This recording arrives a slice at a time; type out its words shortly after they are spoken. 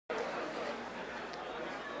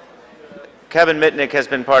Kevin Mitnick has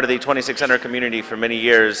been part of the 2600 community for many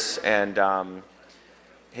years, and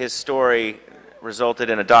his story resulted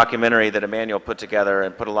in a documentary that Emmanuel put together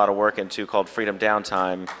and put a lot of work into called Freedom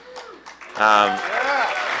Downtime.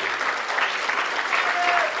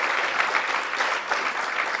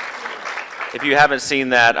 If you haven't seen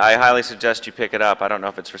that, I highly suggest you pick it up. I don't know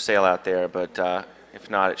if it's for sale out there, but if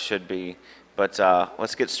not, it should be. But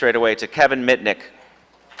let's get straight away to Kevin Mitnick.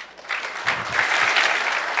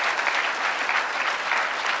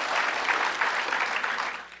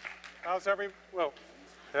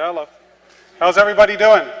 Hello. How's everybody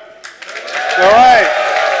doing? All right.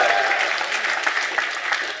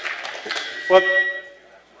 Well,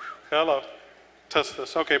 hello. Test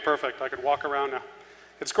this. Okay, perfect. I can walk around now.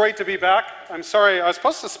 It's great to be back. I'm sorry, I was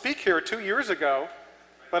supposed to speak here 2 years ago,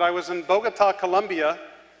 but I was in Bogota, Colombia,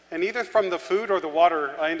 and either from the food or the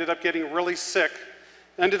water, I ended up getting really sick.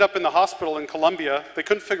 Ended up in the hospital in Colombia. They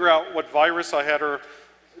couldn't figure out what virus I had or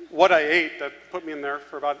what I ate that put me in there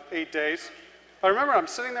for about 8 days. I remember I'm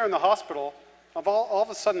sitting there in the hospital, all of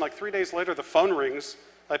a sudden, like 3 days later, the phone rings.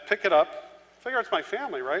 I pick it up, figure it's my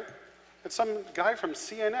family, right? It's some guy from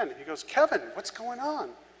CNN. He goes, "Kevin, what's going on?"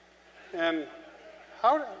 And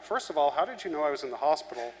first of all, how did you know I was in the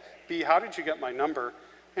hospital? B, how did you get my number?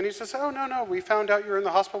 And he says, "Oh, no, we found out you're in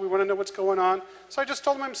the hospital. We want to know what's going on." So I just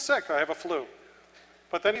told him I'm sick. I have a flu.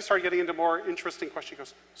 But then he started getting into more interesting questions. He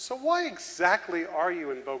goes, "So why exactly are you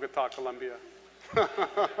in Bogota, Colombia?"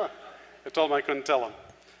 I told him I couldn't tell him.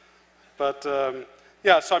 But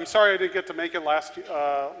yeah, so I'm sorry I didn't get to make it last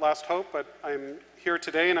Hope, but I'm here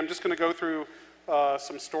today, and I'm just going to go through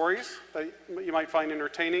some stories that you might find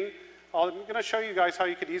entertaining. I'm going to show you guys how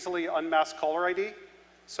you could easily unmask caller ID.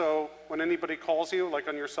 So when anybody calls you, like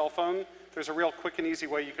on your cell phone, there's a real quick and easy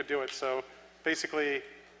way you could do it. So basically,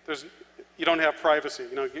 you don't have privacy.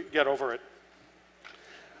 Get over it.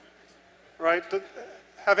 Right?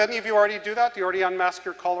 Have any of you already do that? Do you already unmask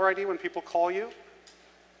your caller ID when people call you?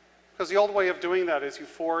 Because the old way of doing that is you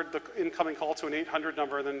forward the incoming call to an 800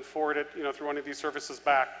 number and then forward it through one of these services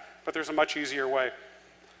back. But there's a much easier way.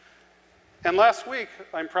 And last week,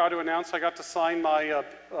 I'm proud to announce I got to sign my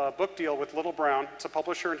book deal with Little Brown. It's a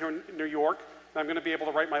publisher in New York, and I'm going to be able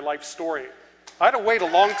to write my life story. I had to wait a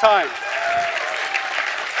long time.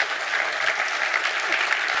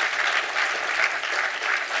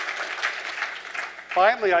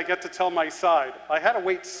 Finally, I get to tell my side. I had to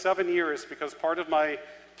wait 7 years because part of my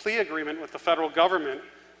plea agreement with the federal government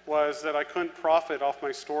was that I couldn't profit off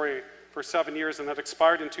my story for 7 years, and that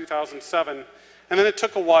expired in 2007. And then it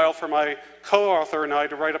took a while for my co-author and I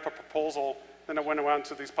to write up a proposal, and I went around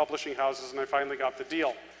to these publishing houses, and I finally got the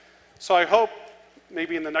deal. So I hope,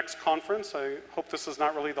 maybe in the next conference, I hope this is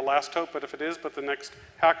not really the last hope, but if it is, but the next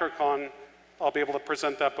HackerCon, I'll be able to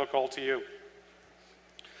present that book all to you.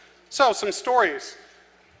 So, some stories.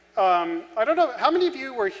 I don't know, how many of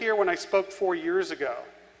you were here when I spoke 4 years ago?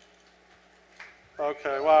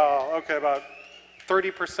 Okay, wow, okay, about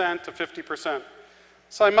 30% to 50%.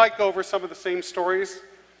 So I might go over some of the same stories.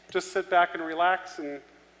 Just sit back and relax, and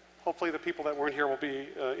hopefully the people that weren't here will be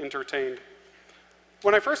entertained.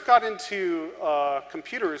 When I first got into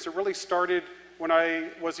computers, it really started when I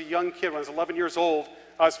was a young kid. When I was 11 years old,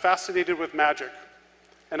 I was fascinated with magic.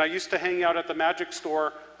 And I used to hang out at the magic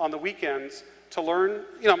store on the weekends to learn.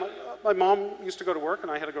 My mom used to go to work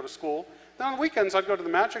and I had to go to school. Then on the weekends, I'd go to the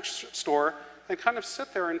magic store and kind of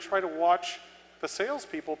sit there and try to watch the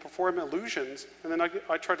salespeople perform illusions, and then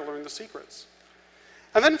I tried to learn the secrets.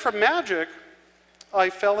 And then from magic, I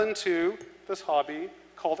fell into this hobby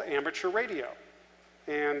called amateur radio.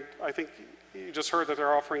 And I think you just heard that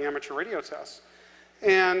they're offering amateur radio tests.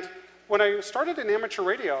 And when I started in amateur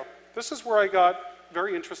radio, this is where I got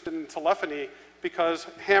very interested in telephony, because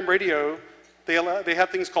ham radio, they had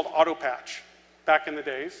things called auto patch back in the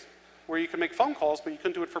days, where you could make phone calls, but you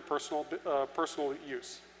couldn't do it for personal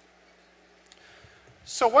use.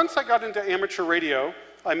 So once I got into amateur radio,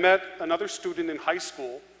 I met another student in high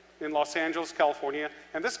school in Los Angeles, California,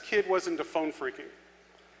 and this kid was into phone freaking.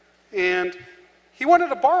 And he wanted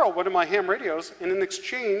to borrow one of my ham radios, and in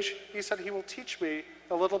exchange, he said he will teach me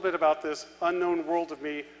a little bit about this unknown world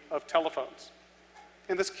of telephones.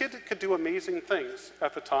 And this kid could do amazing things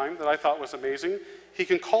at the time that I thought was amazing. He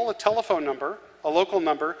can call a telephone number, a local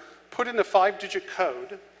number, put in a 5-digit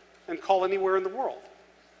code, and call anywhere in the world.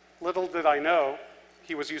 Little did I know,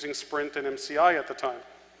 he was using Sprint and MCI at the time.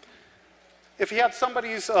 If he had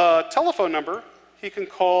somebody's telephone number, he can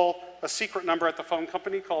call a secret number at the phone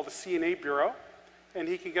company called the C&A Bureau, and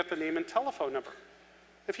he can get the name and telephone number.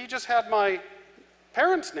 If he just had my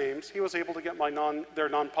parents' names, he was able to get their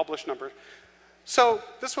non-published number. So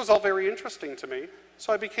this was all very interesting to me.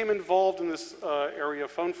 So I became involved in this area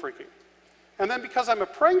of phone phreaking. And then because I'm a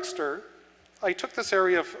prankster, I took this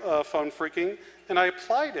area of phone phreaking and I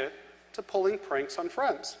applied it to pulling pranks on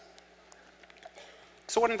friends.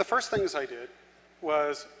 So one of the first things I did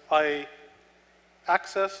was I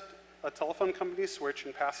accessed a telephone company switch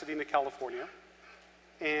in Pasadena, California,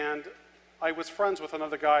 and I was friends with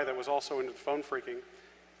another guy that was also into phone phreaking,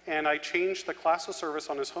 and I changed the class of service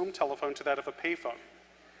on his home telephone to that of a payphone.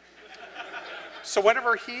 So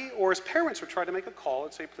whenever he or his parents would try to make a call,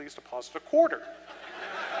 it'd say, please deposit a quarter.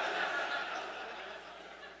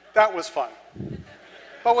 That was fun.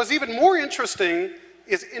 But what's even more interesting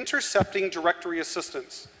is intercepting directory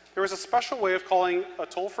assistance. There was a special way of calling a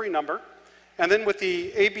toll-free number, and then with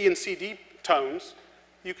the A, B, and C, D tones,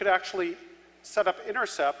 you could actually set up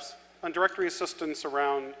intercepts on directory assistance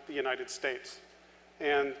around the United States.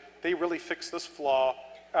 And they really fixed this flaw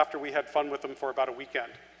after we had fun with them for about a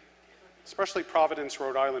weekend. Especially Providence,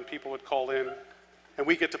 Rhode Island, people would call in, and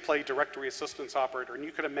we get to play directory assistance operator. And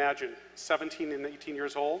you could imagine 17 and 18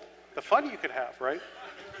 years old, the fun you could have, right?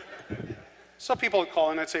 So people would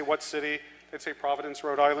call in, I'd say, what city? They'd say Providence,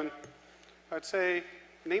 Rhode Island. I'd say,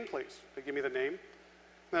 name please. They'd give me the name.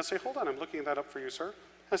 And I'd say, hold on, I'm looking that up for you, sir.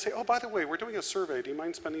 And I'd say, oh, by the way, we're doing a survey. Do you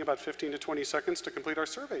mind spending about 15 to 20 seconds to complete our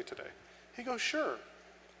survey today? He goes, sure.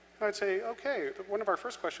 And I'd say, okay, one of our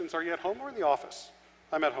first questions, are you at home or in the office?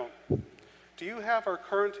 I'm at home. Do you have our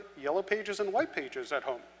current yellow pages and white pages at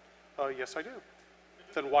home? Yes, I do.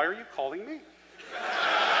 Then why are you calling me?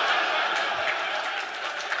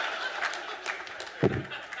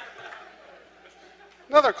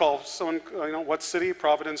 Another call, someone, what city?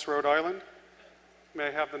 Providence, Rhode Island. May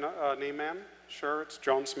I have the name, ma'am? Sure, it's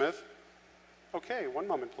John Smith. Okay, one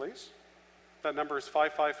moment, please. That number is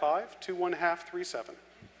 555-212-37.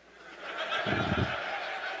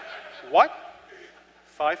 What?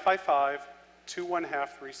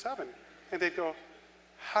 555-212-37. And they'd go,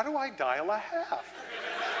 how do I dial a half?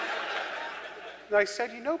 And I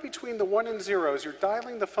said, between the 1 and 0s, you're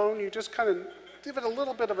dialing the phone, you just kind of give it a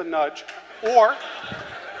little bit of a nudge, or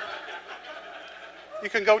you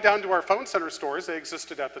can go down to our phone center stores, they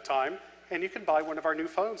existed at the time, and you can buy one of our new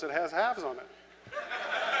phones that has halves on it.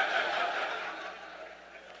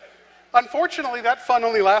 Unfortunately, that fun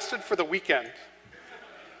only lasted for the weekend,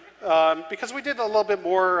 because we did a little bit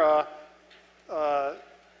more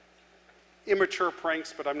immature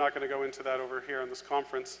pranks, but I'm not going to go into that over here in this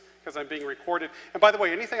conference because I'm being recorded. And by the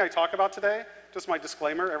way, anything I talk about today, just my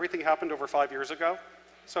disclaimer, everything happened over 5 years ago,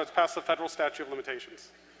 so it's past the federal statute of limitations.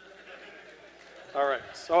 All right,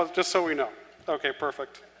 so just so we know. Okay,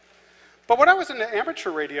 perfect. But when I was in the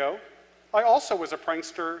amateur radio, I also was a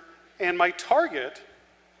prankster, and my target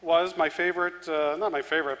was my favorite, not my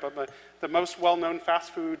favorite, but the most well-known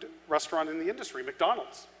fast food restaurant in the industry,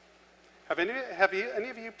 McDonald's. Have any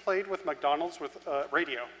of you played with McDonald's with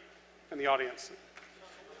radio in the audience?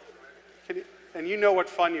 And you know what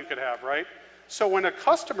fun you could have, right? So when a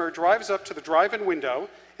customer drives up to the drive-in window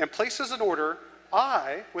and places an order,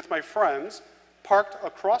 I, with my friends, parked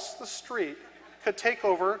across the street, could take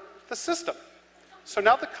over the system. So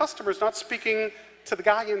now the customer's not speaking to the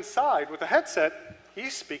guy inside with the headset,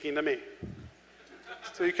 he's speaking to me.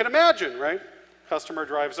 So you can imagine, right? Customer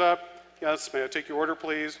drives up, yes, may I take your order,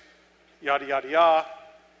 please? Yada, yada, yada.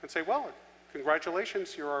 And say, well,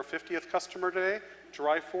 congratulations, you're our 50th customer today.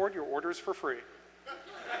 Drive forward, your order's for free.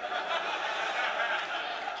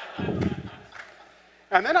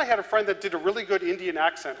 And then I had a friend that did a really good Indian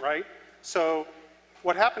accent, right? So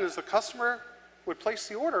what happened is the customer would place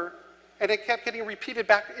the order, and it kept getting repeated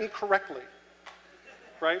back incorrectly,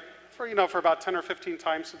 right? For about 10 or 15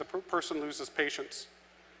 times, so the person loses patience.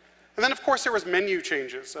 And then, of course, there was menu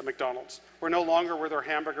changes at McDonald's, where no longer were there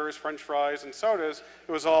hamburgers, French fries, and sodas.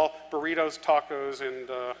 It was all burritos, tacos, and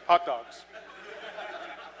hot dogs.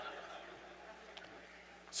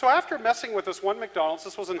 So after messing with this one McDonald's,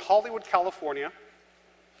 this was in Hollywood, California,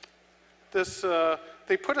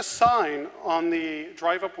 they put a sign on the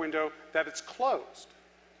drive-up window that it's closed,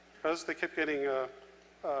 because they kept getting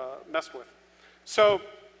messed with. So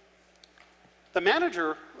the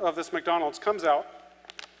manager of this McDonald's comes out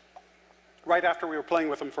right after we were playing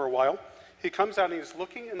with him for a while. He comes out and he's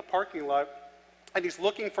looking in the parking lot, and he's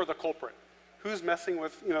looking for the culprit, who's messing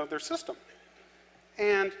with their system.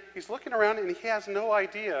 And he's looking around and he has no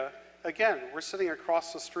idea. Again, we're sitting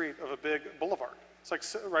across the street of a big boulevard. It's like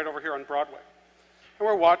right over here on Broadway. And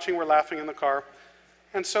we're watching, we're laughing in the car.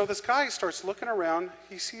 And so this guy starts looking around,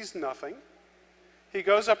 he sees nothing. He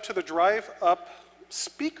goes up to the drive-up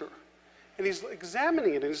speaker, and he's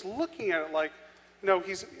examining it, and he's looking at it like,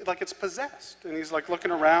 he's like it's possessed. And he's like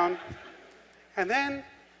looking around. And then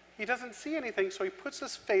he doesn't see anything, so he puts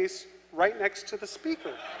his face right next to the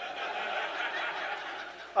speaker.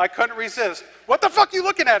 I couldn't resist. What the fuck are you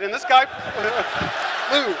looking at? And this guy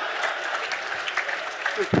flew.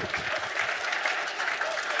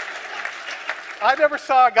 I never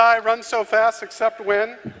saw a guy run so fast except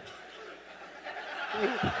when.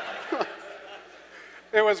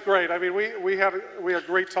 It was great. I mean, we had a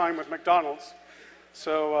great time with McDonald's.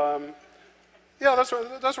 So, yeah,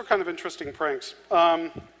 those were kind of interesting pranks.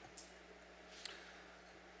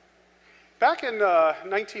 Back in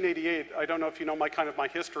 1988, I don't know if you know my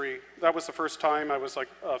history, that was the first time I was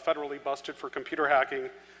federally busted for computer hacking.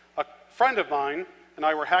 A friend of mine and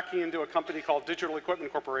I were hacking into a company called Digital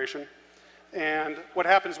Equipment Corporation. And what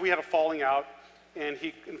happened is we had a falling out, and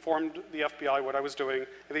he informed the FBI what I was doing,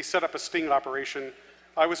 and they set up a sting operation.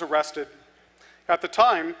 I was arrested. At the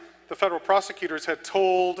time, the federal prosecutors had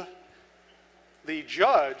told the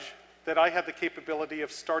judge that I had the capability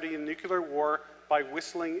of starting a nuclear war by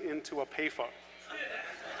whistling into a payphone.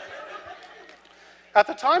 At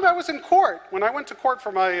the time I was in court, when I went to court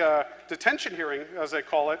for my detention hearing, as they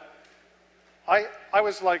call it, I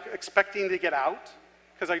was expecting to get out,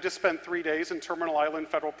 because I just spent 3 days in Terminal Island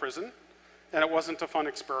Federal Prison, and it wasn't a fun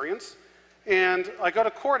experience. And I go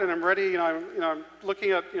to court, and I'm ready, I'm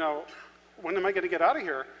looking at, when am I going to get out of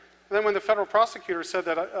here? And then when the federal prosecutor said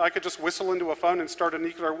that I could just whistle into a phone and start a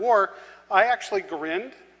nuclear war, I actually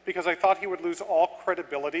grinned, because I thought he would lose all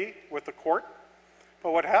credibility with the court.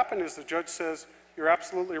 But what happened is the judge says, "You're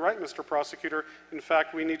absolutely right, Mr. Prosecutor. In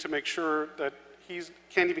fact, we need to make sure that he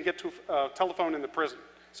can't even get to a telephone in the prison."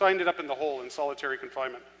 So I ended up in the hole in solitary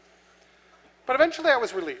confinement. But eventually I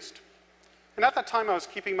was released. And at that time I was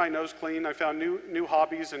keeping my nose clean. I found new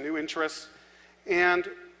hobbies and new interests. And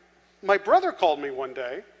my brother called me one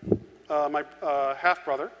day, my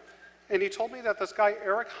half-brother, and he told me that this guy,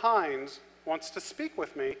 Eric Hines, wants to speak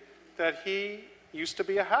with me, that he used to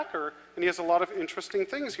be a hacker, and he has a lot of interesting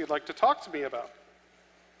things he'd like to talk to me about.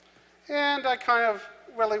 And I kind of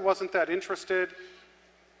really wasn't that interested.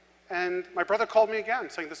 And my brother called me again,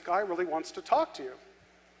 saying, "This guy really wants to talk to you."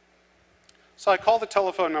 So I called the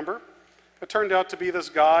telephone number. It turned out to be this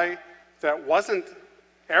guy that wasn't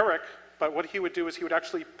Eric, but what he would do is he would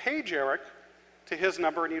actually page Eric to his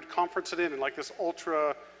number, and he'd conference it in this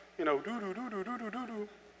ultra, do-do-do-do-do-do-do.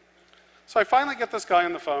 So I finally get this guy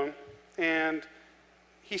on the phone, and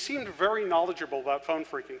he seemed very knowledgeable about phone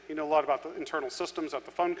phreaking. He knew a lot about the internal systems at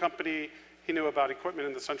the phone company. He knew about equipment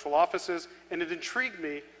in the central offices, and it intrigued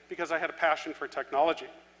me because I had a passion for technology.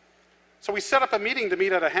 So we set up a meeting to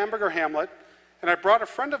meet at a hamburger hamlet, and I brought a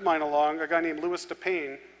friend of mine along, a guy named Louis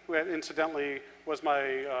DePayne, who incidentally was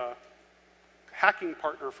my hacking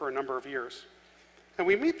partner for a number of years. And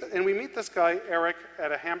we meet this guy, Eric,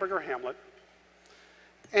 at a hamburger hamlet,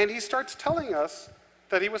 and he starts telling us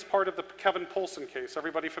that he was part of the Kevin Poulsen case.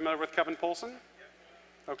 Everybody familiar with Kevin Poulsen?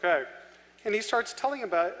 Okay. And he starts telling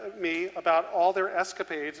me about all their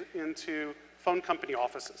escapades into phone company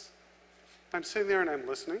offices. I'm sitting there and I'm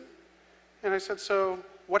listening. And I said, "So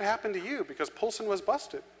what happened to you? Because Poulsen was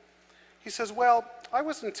busted." He says, "Well, I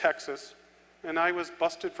was in Texas and I was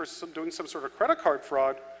busted for doing some sort of credit card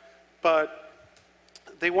fraud, but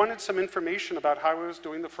they wanted some information about how I was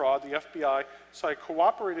doing the fraud, the FBI, so I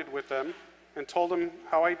cooperated with them and told them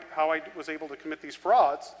how I was able to commit these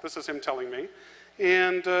frauds." This is him telling me.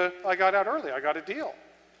 "And I got out early. I got a deal."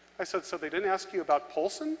 I said, "So they didn't ask you about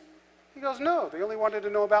Poulsen?" He goes, "No, they only wanted to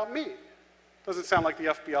know about me." Doesn't sound like the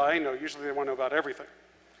FBI. No, usually they want to know about everything.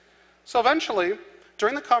 So eventually,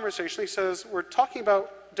 during the conversation, he says, "We're talking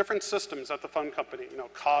about different systems at the phone company,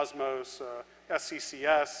 Cosmos,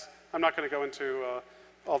 SCCS. I'm not going to go into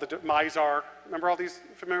all the MISAR. Remember all these,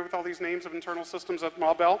 familiar with all these names of internal systems at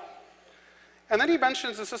Ma Bell? And then he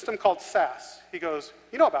mentions a system called SAS. He goes,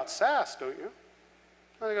 "You know about SAS, don't you?"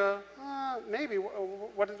 I go, "Maybe.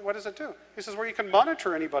 What does it do?" He says, "Where you can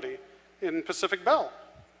monitor anybody in Pacific Bell."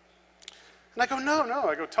 And I go, no.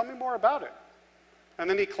 I go, "Tell me more about it." And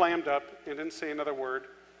then he clammed up and didn't say another word,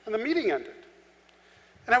 and the meeting ended.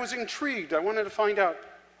 And I was intrigued. I wanted to find out.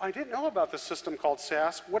 I didn't know about this system called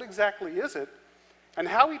SAS. What exactly is it? And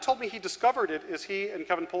how he told me he discovered it is he and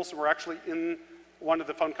Kevin Poulsen were actually in one of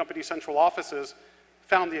the phone company central offices,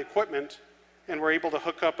 found the equipment, and were able to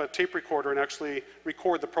hook up a tape recorder and actually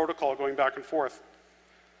record the protocol going back and forth.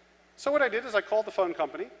 So what I did is I called the phone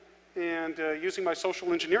company, and using my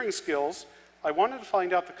social engineering skills, I wanted to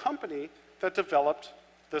find out the company that developed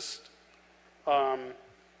this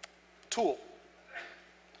tool.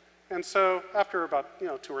 And so after about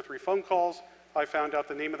 2 or 3 phone calls, I found out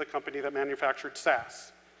the name of the company that manufactured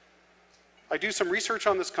SAS. I do some research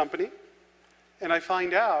on this company, and I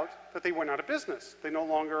find out that they went out of business. They no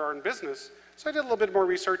longer are in business. So I did a little bit more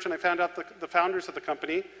research, and I found out the founders of the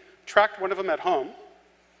company, tracked one of them at home,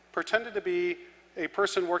 pretended to be a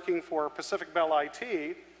person working for Pacific Bell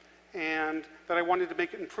IT, and that I wanted to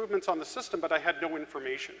make improvements on the system, but I had no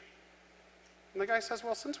information. And the guy says,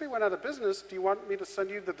 well, since we went out of business, do you want me to send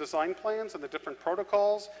you the design plans and the different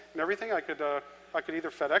protocols and everything? I could either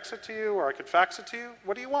FedEx it to you or I could fax it to you.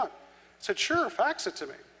 What do you want? I said, sure, fax it to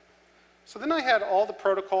me. So then I had all the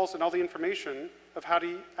protocols and all the information of how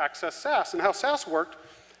to access SAS. And how SAS worked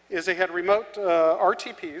is they had remote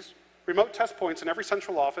RTPs, remote test points in every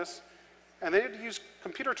central office, and they had to use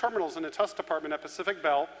computer terminals in the test department at Pacific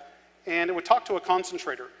Bell, and it would talk to a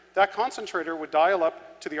concentrator. That concentrator would dial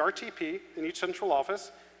up to the RTP in each central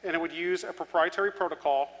office, and it would use a proprietary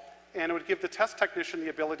protocol, and it would give the test technician the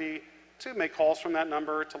ability to make calls from that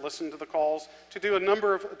number, to listen to the calls, to do a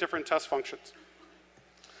number of different test functions.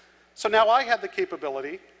 So now I had the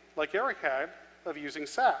capability, like Eric had, of using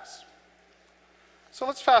SAS. So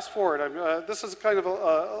let's fast forward. This is kind of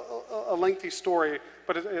a lengthy story,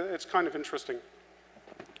 but it's kind of interesting.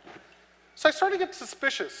 So I started to get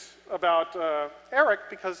suspicious about Eric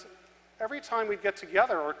because every time we'd get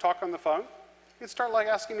together or talk on the phone, he'd start like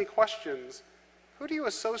asking me questions. Who do you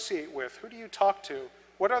associate with? Who do you talk to?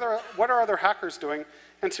 What are other hackers doing?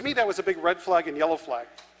 And to me, that was a big red flag and yellow flag.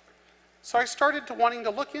 So I started wanting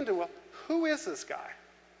to look into, well, who is this guy?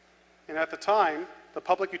 And at the time, the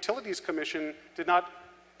Public Utilities Commission did not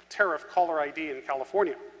tariff caller ID in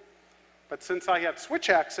California. But since I had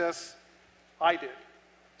switch access, I did.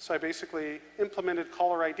 So I basically implemented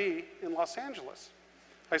caller ID in Los Angeles.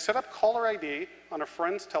 I set up caller ID on a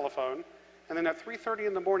friend's telephone, and then at 3:30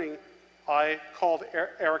 in the morning, I called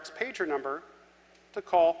Eric's pager number to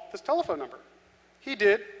call this telephone number. He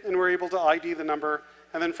did, and we were able to ID the number,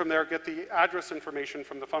 and then from there get the address information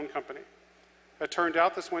from the phone company. It turned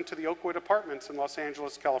out this went to the Oakwood Apartments in Los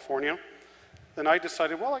Angeles, California. Then I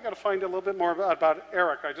decided, well, I got to find a little bit more about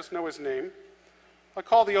Eric. I just know his name. I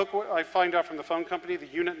call the Oakwood, I find out from the phone company the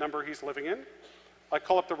unit number he's living in. I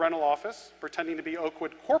call up the rental office, pretending to be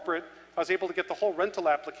Oakwood Corporate. I was able to get the whole rental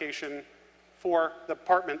application for the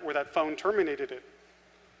apartment where that phone terminated it.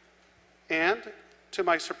 And to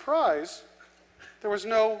my surprise, there was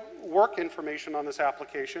no work information on this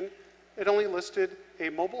application. It only listed a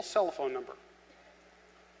mobile cell phone number.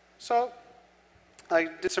 So I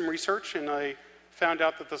did some research and I found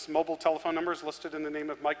out that this mobile telephone number is listed in the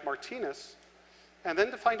name of Mike Martinez. And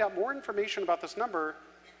then to find out more information about this number,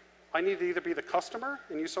 I needed to either be the customer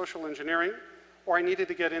and use social engineering, or I needed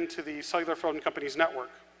to get into the cellular phone company's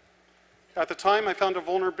network. At the time, I found a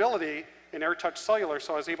vulnerability in AirTouch Cellular,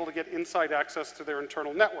 so I was able to get inside access to their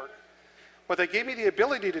internal network. What they gave me the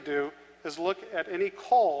ability to do is look at any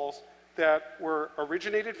calls that were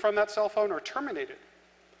originated from that cell phone or terminated.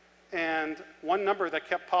 And one number that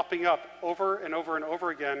kept popping up over and over and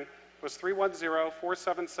over again was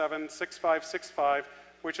 310-477-6565,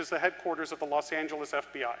 which is the headquarters of the Los Angeles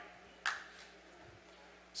FBI.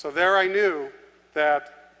 So there I knew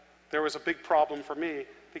that there was a big problem for me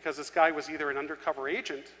because this guy was either an undercover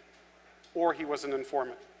agent or he was an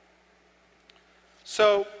informant.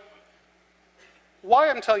 So why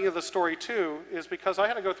I'm telling you the story too is because I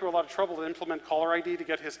had to go through a lot of trouble to implement caller ID to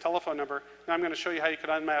get his telephone number. Now I'm going to show you how you could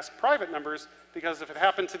unmask private numbers, because if it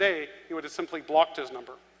happened today, he would have simply blocked his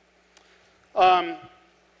number.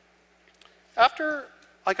 After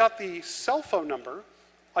I got the cell phone number,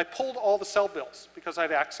 I pulled all the cell bills because I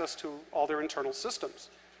had access to all their internal systems.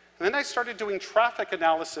 And then I started doing traffic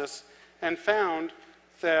analysis and found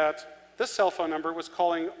that this cell phone number was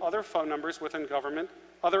calling other phone numbers within government,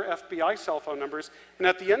 other FBI cell phone numbers, and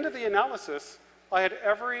at the end of the analysis, I had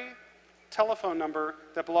every telephone number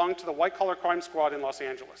that belonged to the white-collar crime squad in Los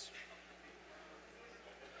Angeles.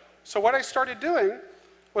 So what I started doing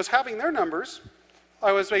was having their numbers.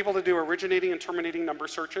 I was able to do originating and terminating number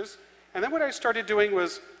searches, and then what I started doing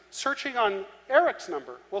was searching on Eric's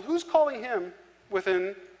number. Well, who's calling him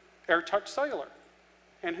within AirTouch Cellular?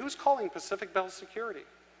 And who's calling Pacific Bell Security?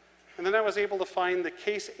 And then I was able to find the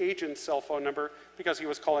case agent's cell phone number because he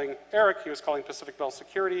was calling Eric, he was calling Pacific Bell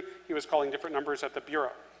Security, he was calling different numbers at the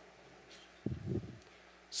bureau.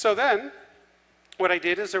 So then, what I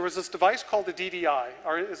did is there was this device called the DDI.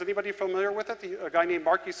 Is anybody familiar with it? A guy named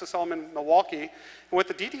Mark used to sell them in Milwaukee. And what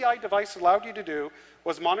the DDI device allowed you to do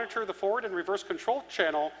was monitor the forward and reverse control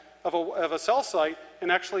channel of a cell site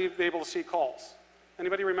and actually be able to see calls.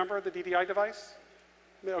 Anybody remember the DDI device?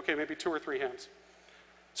 Okay, maybe 2 or 3 hands.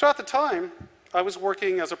 So at the time, I was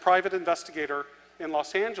working as a private investigator in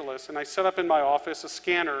Los Angeles, and I set up in my office a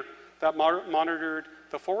scanner that monitored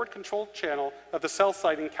the forward control channel of the cell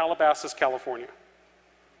site in Calabasas, California.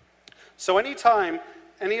 So anytime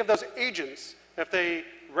any of those agents, if they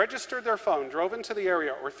registered their phone, drove into the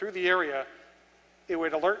area or through the area, it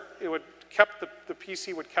would alert, the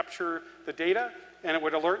PC would capture the data and it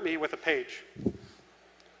would alert me with a page.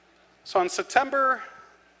 So on September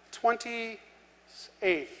 28th,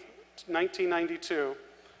 1992,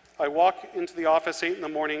 I walk into the office 8 in the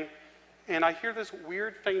morning and I hear this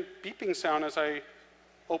weird faint beeping sound as I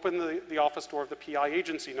open the office door of the PI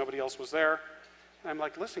agency. Nobody else was there. And I'm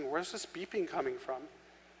like, listen, where's this beeping coming from?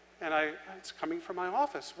 And it's coming from my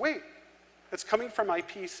office. Wait, it's coming from my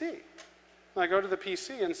PC. And I go to the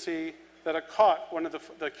PC and see that it caught one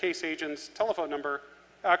of the case agent's telephone number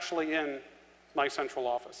actually in my central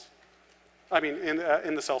office. I mean,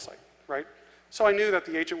 in the cell site, right? So I knew that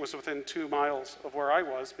the agent was within 2 miles of where I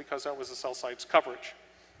was because that was the cell site's coverage.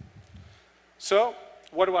 So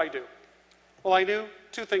what do I do? Well, I knew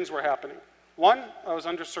 2 things were happening. 1, I was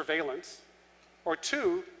under surveillance. Or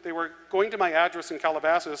 2, they were going to my address in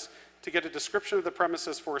Calabasas to get a description of the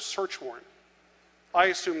premises for a search warrant. I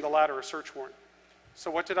assumed the latter, a search warrant. So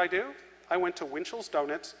what did I do? I went to Winchell's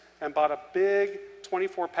Donuts and bought a big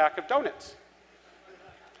 24-pack of donuts.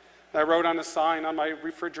 I wrote on a sign on my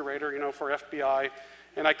refrigerator, for FBI,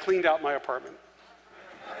 and I cleaned out my apartment.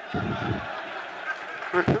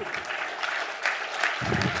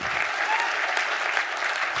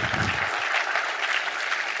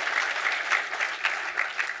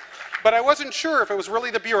 But I wasn't sure if it was really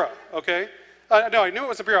the Bureau, okay? No, I knew it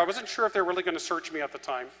was the Bureau. I wasn't sure if they were really going to search me at the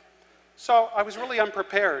time. So I was really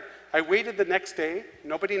unprepared. I waited the next day.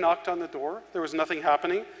 Nobody knocked on the door. There was nothing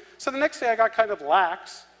happening. So the next day I got kind of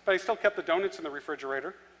lax, but I still kept the donuts in the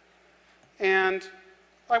refrigerator. And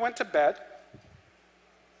I went to bed.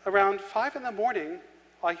 Around 5 in the morning,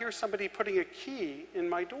 I hear somebody putting a key in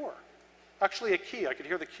my door. Actually a key. I could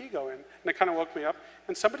hear the key go in, and it kind of woke me up.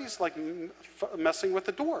 And somebody's like messing with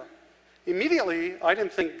the door. Immediately, I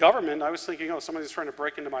didn't think government. I was thinking, oh, somebody's trying to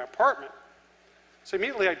break into my apartment. So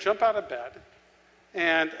immediately, I jump out of bed.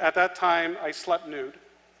 And at that time, I slept nude.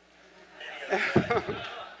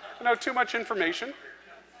 Too much information.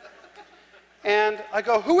 And I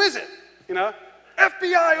go, who is it?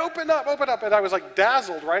 FBI, open up, open up. And I was like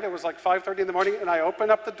dazzled, right? It was like 5:30 in the morning, and I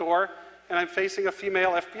open up the door, and I'm facing a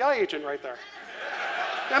female FBI agent right there.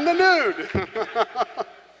 And the nude.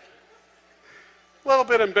 A little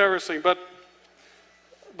bit embarrassing, but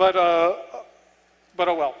oh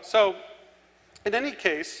well. So, in any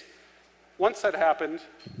case, once that happened,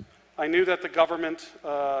 I knew that the government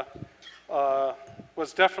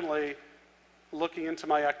was definitely looking into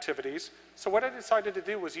my activities. So what I decided to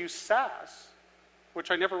do was use SAS,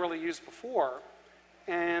 which I never really used before,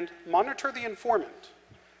 and monitor the informant.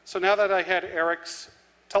 So now that I had Eric's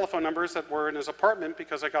telephone numbers that were in his apartment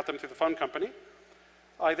because I got them through the phone company,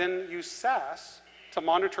 I then used SAS to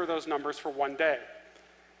monitor those numbers for 1 day.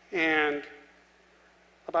 And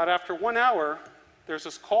about after 1 hour, there's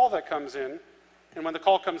this call that comes in, and when the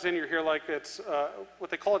call comes in, you hear like it's, what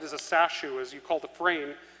they call it is a SAS shoe, is you call the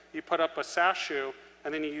frame, you put up a SAS shoe,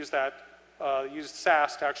 and then you use that, use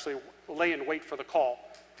SAS to actually lay in wait for the call.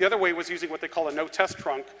 The other way was using what they call a no-test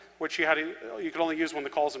trunk, which you could only use when the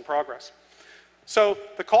call's in progress. So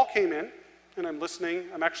the call came in, and I'm listening.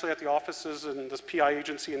 I'm actually at the offices in this PI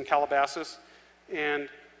agency in Calabasas, and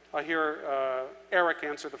I hear Eric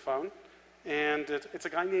answer the phone, and it's a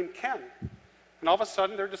guy named Ken. And all of a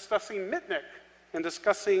sudden, they're discussing Mitnick and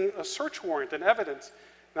discussing a search warrant and evidence.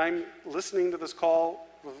 And I'm listening to this call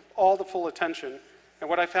with all the full attention. And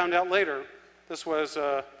what I found out later, this was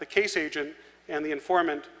the case agent and the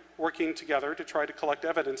informant working together to try to collect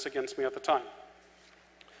evidence against me at the time.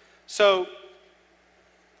 So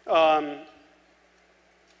at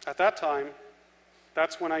that time,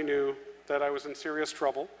 that's when I knew that I was in serious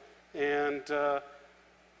trouble, and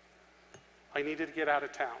I needed to get out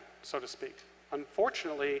of town, so to speak.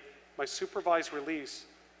 Unfortunately, my supervised release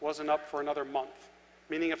wasn't up for another month,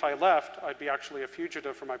 meaning if I left, I'd be actually a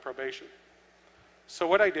fugitive from my probation. So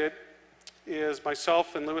what I did is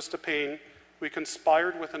myself and Louis DePayne, we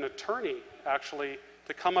conspired with an attorney, actually,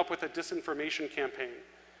 to come up with a disinformation campaign,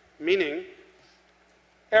 meaning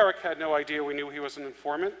Eric had no idea we knew he was an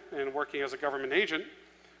informant and working as a government agent,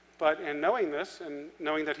 but in knowing this and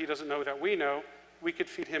knowing that he doesn't know that we know, we could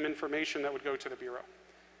feed him information that would go to the Bureau.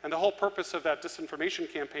 And the whole purpose of that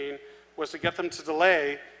disinformation campaign was to get them to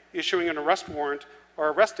delay issuing an arrest warrant or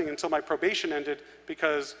arresting until my probation ended,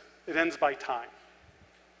 because it ends by time.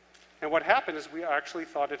 And what happened is we actually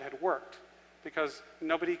thought it had worked, because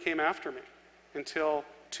nobody came after me until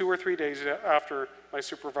 2 or 3 days after my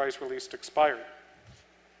supervised release expired.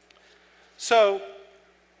 So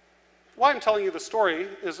why I'm telling you the story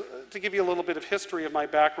is to give you a little bit of history of my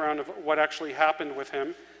background of what actually happened with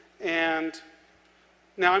him. And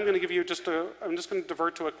now I'm going to give you I'm just going to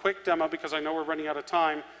divert to a quick demo because I know we're running out of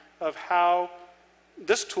time of how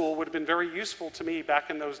this tool would have been very useful to me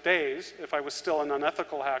back in those days if I was still an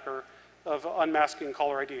unethical hacker of unmasking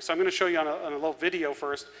caller ID. So I'm going to show you on a little video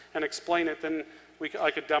first and explain it, then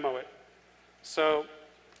I could demo it. So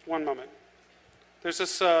one moment. There's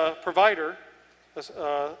this provider, this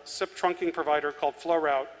SIP trunking provider called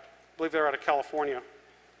FlowRoute. I believe they're out of California.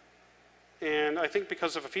 And I think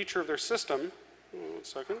because of a feature of their system, 1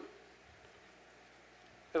 second,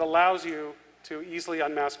 it allows you to easily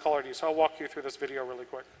unmask caller ID. So I'll walk you through this video really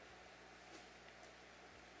quick.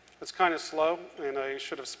 It's kind of slow, and I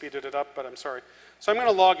should have speeded it up, but I'm sorry. So I'm going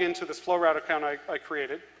to log into this FlowRoute account I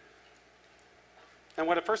created. And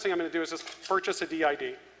the first thing I'm going to do is just purchase a DID,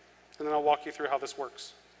 and then I'll walk you through how this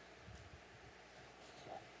works.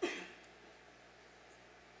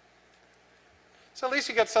 So at least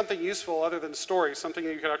you get something useful other than stories, something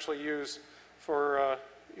that you could actually use for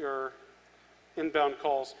your inbound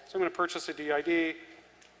calls. So I'm going to purchase a DID.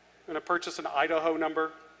 I'm going to purchase an Idaho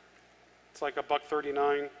number. It's like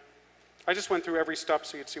 $1.39. I just went through every step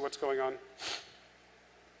so you'd see what's going on.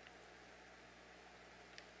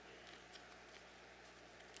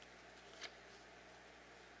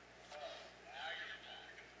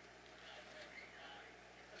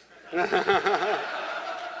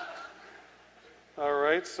 All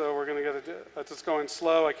right, so we're going to that's just going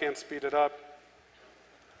slow. I can't speed it up.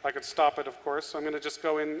 I could stop it, of course. So I'm going to just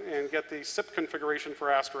go in and get the SIP configuration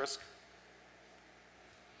for Asterisk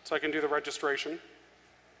so I can do the registration,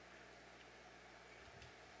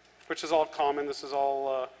 which is all common. This is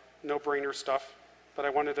all no-brainer stuff, but I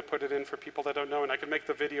wanted to put it in for people that don't know, and I can make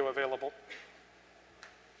the video available.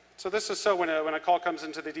 So this is so when a call comes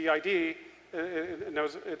into the DID, it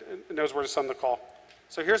knows where to send the call.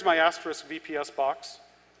 So here's my Asterisk VPS box.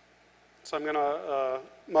 So I'm going to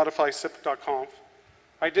modify sip.conf.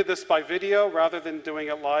 I did this by video rather than doing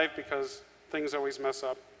it live because things always mess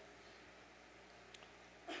up.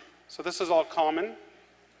 So this is all common,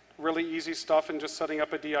 really easy stuff in just setting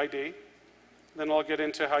up a DID. Then I'll get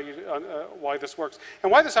into how why this works.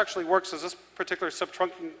 And why this actually works is this particular SIP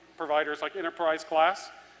trunking provider is like enterprise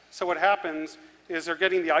class. So what happens is they're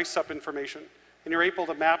getting the ISUP information, and you're able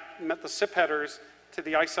to map the SIP headers to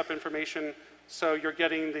the ISUP information. So you're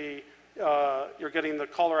getting the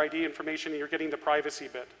caller ID information, and you're getting the privacy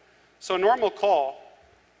bit. So a normal call,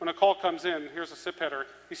 when a call comes in, here's a SIP header.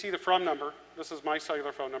 You see the from number. This is my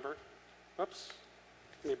cellular phone number. Oops.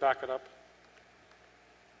 Let me back it up.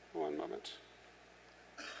 One moment.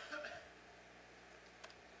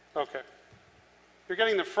 Okay. You're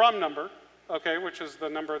getting the from number, okay, which is the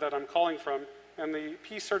number that I'm calling from, and the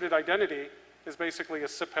p-certed identity is basically a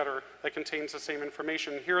SIP header that contains the same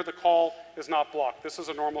information. Here the call is not blocked. This is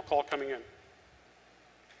a normal call coming in.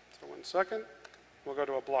 So 1 second, we'll go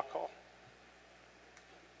to a block call.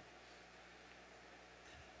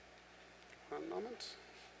 One moment.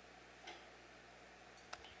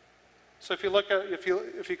 So if you look at, if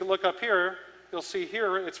you can look up here, you'll see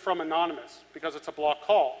here it's from anonymous because it's a block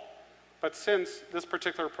call. But since this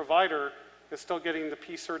particular provider is still getting the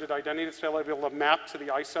p-certed identity, it's still able to map to the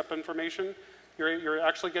ISUP information, you're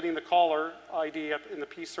actually getting the caller ID in the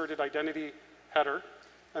p-certed identity header,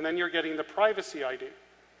 and then you're getting the privacy ID.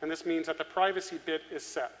 And this means that the privacy bit is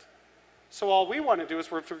set. So all we want to do is,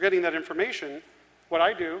 if we're getting that information, what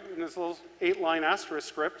I do in this little 8-line asterisk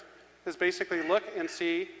script is basically look and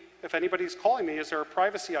see if anybody's calling me, is there a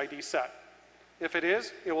privacy ID set? If it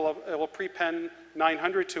is, it will prepend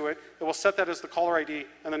 900 to it. It will set that as the caller ID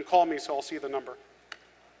and then call me so I'll see the number.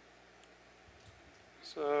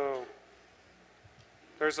 So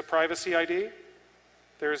there's the privacy ID.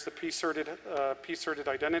 There's the p-certed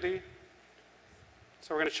identity.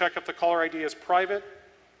 So we're going to check if the caller ID is private.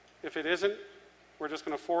 If it isn't, we're just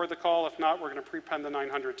going to forward the call. If not, we're going to prepend the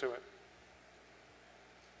 900 to it.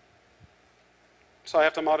 So I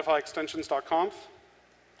have to modify extensions.conf.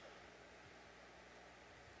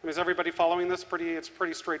 Is everybody following this? It's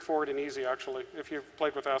pretty straightforward and easy, actually, if you've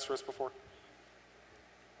played with Asterisk before.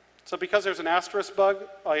 So because there's an Asterisk bug,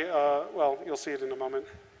 well, you'll see it in a moment.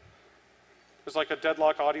 There's like a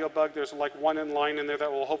deadlock audio bug. There's like one in line in there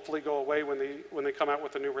that will hopefully go away when they come out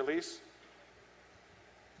with a new release.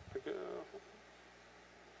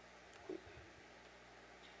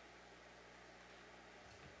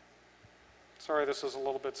 Sorry, this is a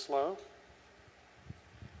little bit slow.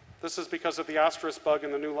 This is because of the asterisk bug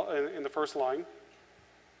in the first line.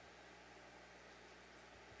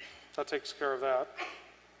 That takes care of that.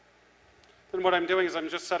 Then what I'm doing is I'm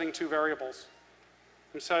just setting two variables.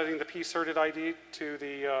 I'm setting the p-certed ID to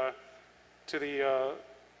the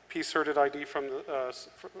p-certed ID from the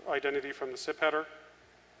identity from the SIP header.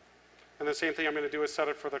 And the same thing I'm going to do is set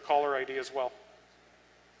it for the caller ID as well.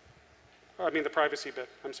 I mean the privacy bit,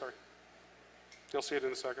 I'm sorry. You'll see it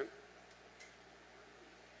in a second.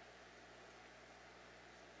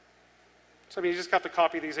 So I mean, you just have to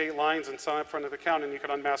copy these 8 lines and sign up for an account and you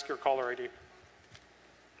can unmask your caller ID.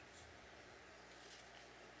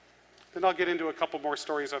 Then I'll get into a couple more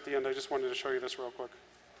stories at the end. I just wanted to show you this real quick.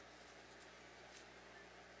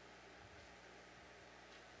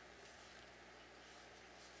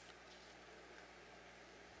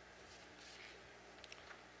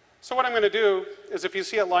 So what I'm going to do is, if you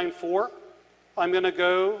see at line 4, I'm going to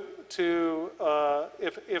go to,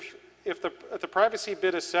 if the privacy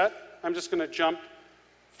bit is set, I'm just going to jump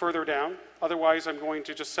further down. Otherwise, I'm going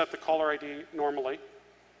to just set the caller ID normally.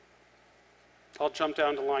 I'll jump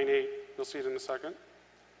down to line 8. You'll see it in a second.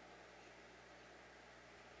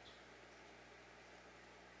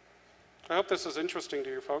 I hope this is interesting to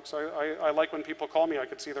you folks. I like when people call me, I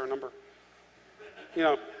could see their number. You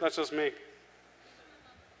know, that's just me.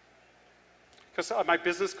 Because my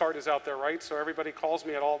business card is out there, right? So everybody calls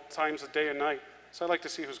me at all times of day and night. So I like to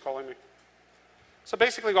see who's calling me. So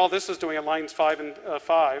basically all this is doing at lines 5 and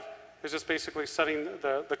 5 is just basically setting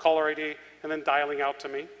the caller ID and then dialing out to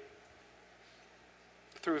me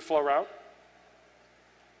through flow route.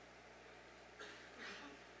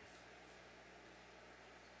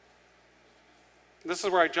 This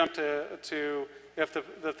is where I jump to if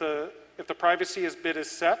the privacy bit is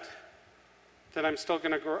set, then I'm still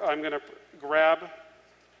going to I'm going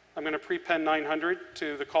to prepend 900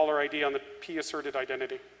 to the caller ID on the p-asserted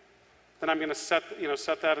identity. Then I'm going to set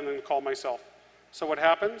that and then call myself. So what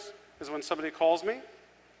happens is when somebody calls me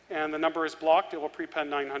and the number is blocked, it will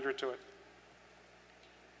prepend 900 to it.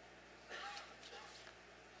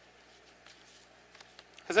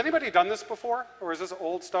 Has anybody done this before, or is this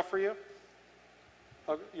old stuff for you?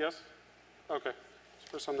 Yes? Okay.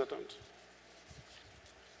 For some that don't.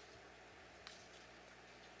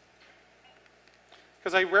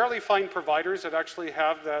 Because I rarely find providers that actually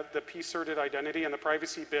have the p-certed identity and the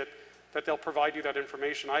privacy bit that they'll provide you that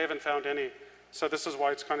information. I haven't found any. So this is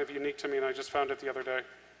why it's kind of unique to me, and I just found it the other day.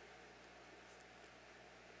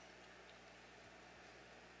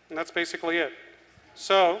 And that's basically it.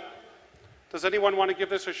 So, does anyone want to give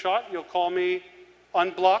this a shot? You'll call me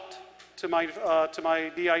unblocked to my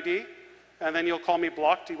DID, and then you'll call me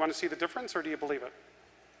blocked. Do you want to see the difference, or do you believe it?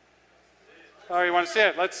 Oh, you want to see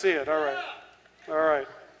it? Let's see it. All right. All right.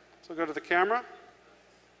 So go to the camera.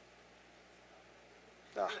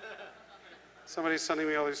 Ah. Somebody's sending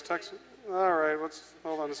me all these texts. All right.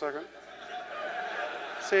 Hold on a second.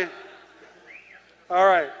 See? All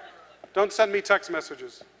right. Don't send me text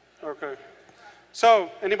messages. Okay. So,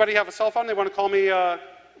 anybody have a cell phone? They want to call me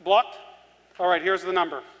blocked? All right, here's the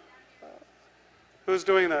number. Who's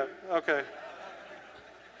doing that? Okay.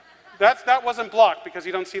 That wasn't blocked because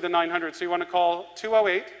you don't see the 900. So you want to call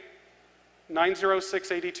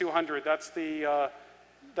 208-906-8200. That's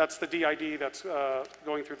the DID that's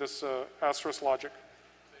going through this asterisk logic.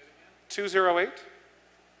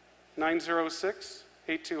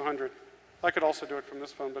 208-906-8200. I could also do it from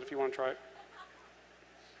this phone, but if you want to try it.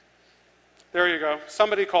 There you go.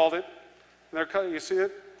 Somebody called it. You see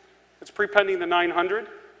it? It's prepending the 900.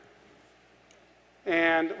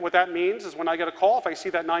 And what that means is when I get a call, if I see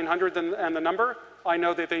that 900 and the number, I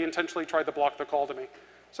know that they intentionally tried to block the call to me.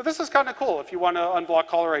 So this is kind of cool if you want to unblock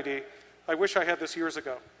caller ID. I wish I had this years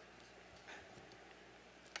ago.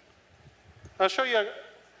 I'll show you.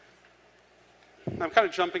 I'm kind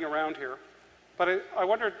of jumping around here. But I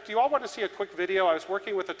wonder, do you all want to see a quick video? I was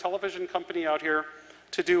working with a television company out here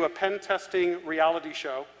to do a pen testing reality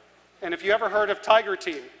show. And if you ever heard of Tiger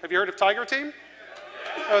Team, have you heard of Tiger Team?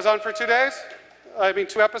 I was on for 2 days. I mean,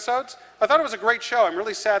 2 episodes. I thought it was a great show. I'm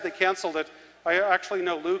really sad they canceled it. I actually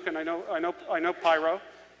know Luke and I know Pyro,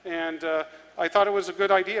 and I thought it was a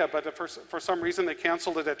good idea, but for some reason they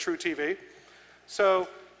canceled it at True TV. So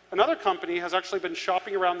another company has actually been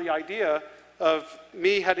shopping around the idea of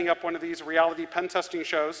me heading up one of these reality pen testing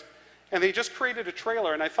shows, and they just created a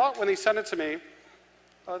trailer. And I thought when they sent it to me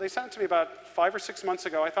about 5 or 6 months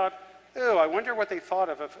ago. I thought, ew, I wonder what they thought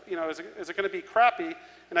of. Is it going to be crappy?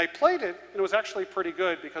 And I played it, and it was actually pretty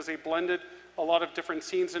good because they blended a lot of different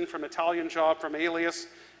scenes in from Italian Job, from Alias,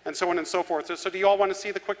 and so on and so forth. So do you all want to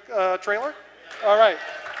see the quick trailer? All right.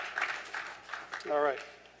 All right.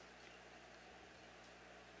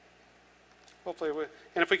 Hopefully,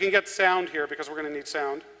 and if we can get sound here, because we're going to need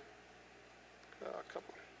sound.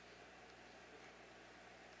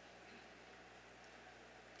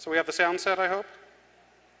 So we have the sound set, I hope?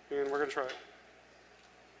 And we're going to try it.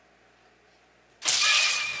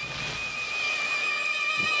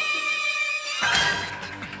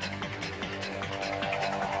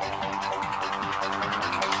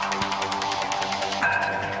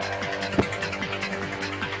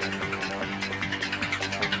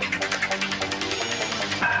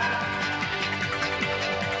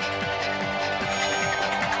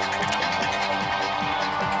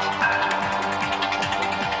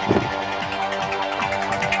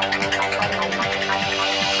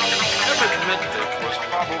 Mitnick was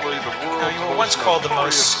probably the world's you were once called the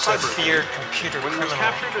most notorious feared computer When he was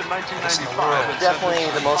criminal. captured in world. 1995 and Definitely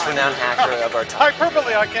sentenced the to most 5 renowned years in hacker prison. of our time.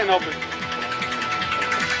 Hyperbole, I can't help it.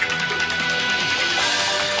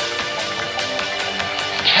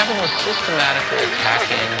 Kevin was systematically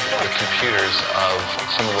attacking the computers of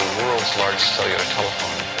some of the world's largest cellular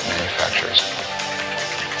telephone manufacturers.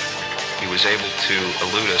 He was able to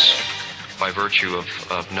elude us by virtue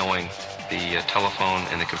of knowing the telephone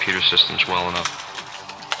and the computer systems well enough.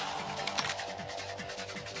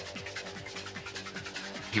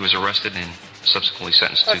 He was arrested and subsequently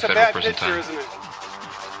sentenced to That's a federal bad prison picture, time. isn't it?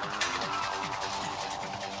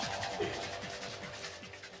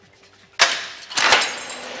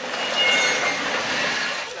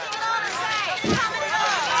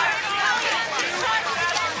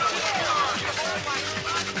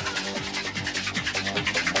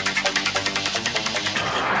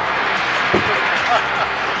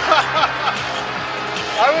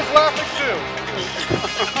 I was laughing too.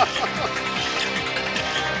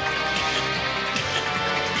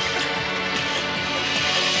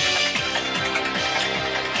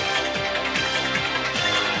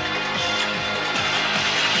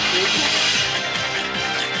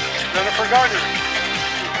 Jennifer Gardner.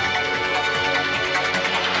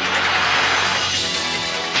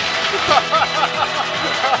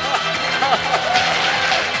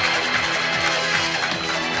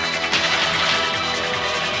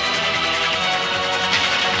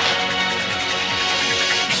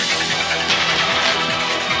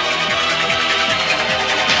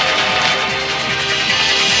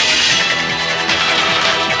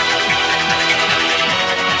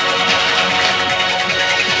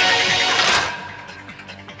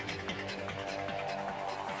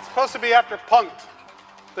 Supposed to be after Punk'd.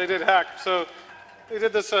 They did Hack. So they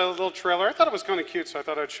did this little trailer. I thought it was kind of cute, so I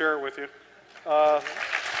thought I'd share it with you. I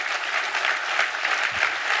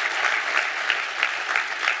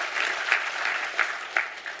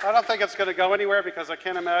don't think it's going to go anywhere because I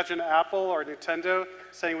can't imagine Apple or Nintendo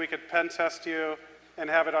saying we could pen test you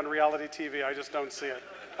and have it on reality TV. I just don't see it.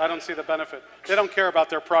 I don't see the benefit. They don't care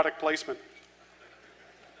about their product placement.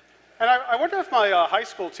 And I wonder if my high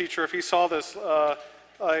school teacher, if he saw this,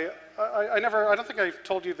 I don't think I've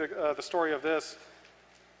told you the story of this.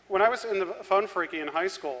 When I was in the phone freaky in high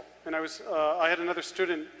school, and I had another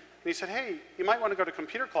student, and he said, hey, you might want to go to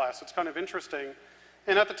computer class. It's kind of interesting.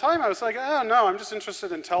 And at the time, I was like, oh, no, I'm just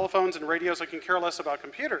interested in telephones and radios. I can care less about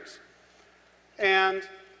computers. And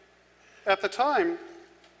at the time,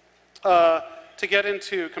 to get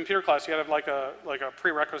into computer class, you had to have like a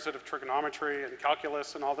prerequisite of trigonometry and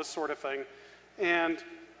calculus and all this sort of thing. And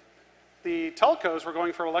the telcos were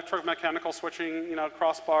going for electromechanical switching,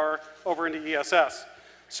 crossbar over into ESS.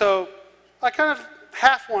 So I kind of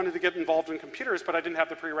half wanted to get involved in computers, but I didn't have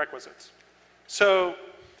the prerequisites. So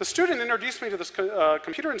the student introduced me to this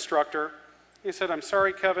computer instructor. He said, I'm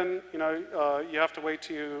sorry, Kevin, you have to wait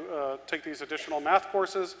till you take these additional math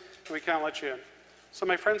courses, and we can't let you in. So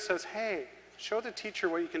my friend says, hey, show the teacher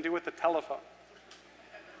what you can do with the telephone.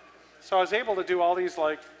 So I was able to do all these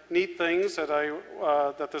neat things that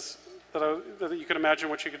that you can imagine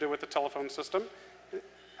what you could do with the telephone system,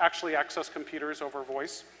 actually access computers over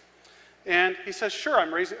voice. And he says, sure, I'm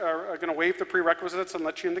going to waive the prerequisites and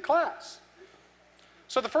let you into class.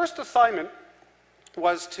 So the first assignment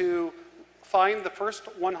was to find the first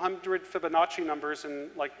 100 Fibonacci numbers in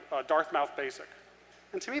Dartmouth Basic.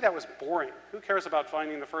 And to me, that was boring. Who cares about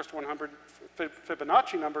finding the first 100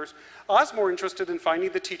 Fibonacci numbers? I was more interested in finding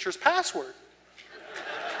the teacher's password.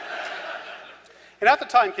 And at the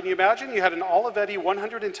time, can you imagine? You had an Olivetti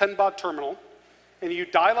 110 baud terminal, and you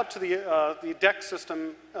dial up to the DEC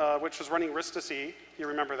system, which was running RISC-to-C. You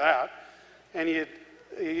remember that. And you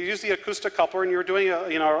use the acoustic coupler, and you were doing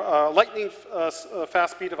a lightning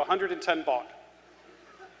fast speed of 110 baud.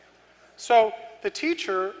 So the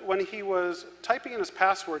teacher, when he was typing in his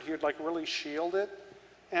password, he would really shield it.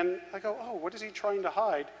 And I go, oh, what is he trying to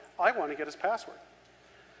hide? I want to get his password.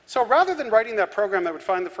 So rather than writing that program that would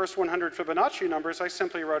find the first 100 Fibonacci numbers, I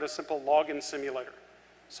simply wrote a simple login simulator.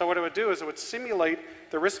 So what it would do is it would simulate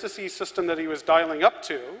the RISC-to-C system that he was dialing up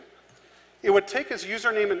to, it would take his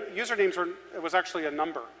username, and usernames were, it was actually a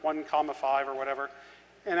number, 1,5 or whatever,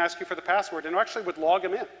 and ask you for the password, and it actually would log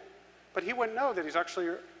him in. But he wouldn't know that he's actually,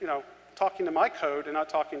 talking to my code and not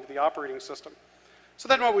talking to the operating system. So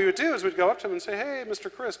then what we would do is we'd go up to him and say, hey,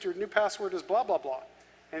 Mr. Christ, your new password is blah, blah, blah.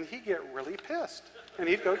 And he'd get really pissed, and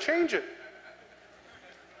he'd go change it.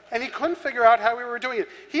 And he couldn't figure out how we were doing it.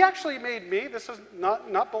 He actually made me, this is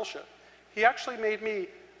not bullshit, he actually made me,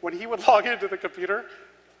 when he would log into the computer,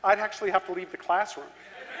 I'd actually have to leave the classroom.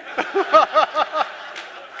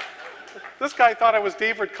 This guy thought I was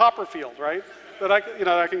David Copperfield, right? That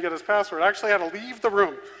I can get his password. I actually had to leave the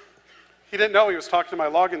room. He didn't know he was talking to my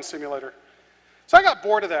login simulator. So I got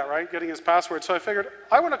bored of that, right, getting his password. So I figured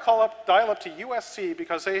I want to dial up to USC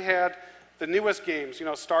because they had the newest games,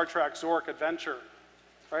 Star Trek, Zork, Adventure,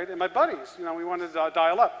 right? And my buddies, we wanted to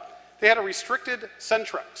dial up. They had a restricted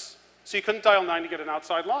Centrex, so you couldn't dial 9 to get an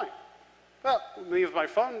outside line. Well, me with my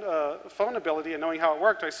phone ability and knowing how it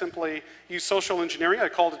worked, I simply used social engineering. I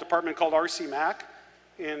called a department called RC Mac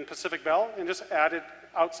in Pacific Bell and just added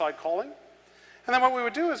outside calling. And then what we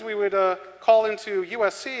would do is we would call into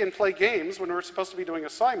USC and play games when we were supposed to be doing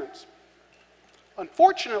assignments.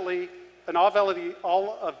 Unfortunately, an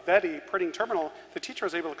Olivetti printing terminal, the teacher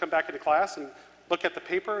was able to come back into class and look at the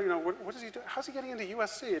paper. What is he doing? How's he getting into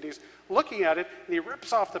USC? And he's looking at it, and he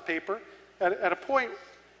rips off the paper. At a point,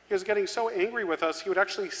 he was getting so angry with us, he would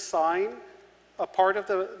actually sign a part of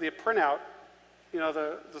the printout,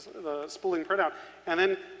 the spooling printout. And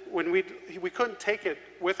then when we couldn't take it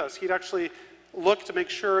with us, he'd actually look to make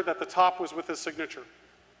sure that the top was with his signature.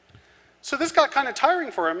 So this got kind of tiring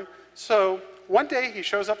for him. So one day he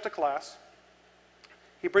shows up to class.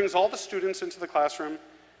 He brings all the students into the classroom.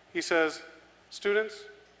 He says, students,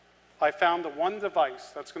 I found the one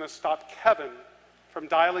device that's going to stop Kevin from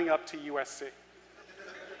dialing up to USC.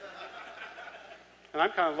 And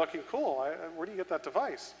I'm kind of looking, cool, where do you get that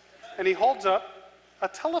device? And he holds up a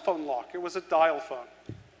telephone lock. It was a dial phone.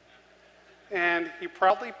 And he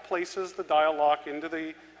proudly places the dial lock into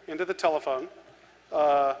the telephone,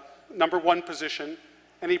 number 1 position,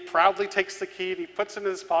 and he proudly takes the key and he puts it in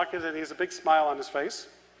his pocket and he has a big smile on his face.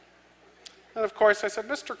 And of course I said,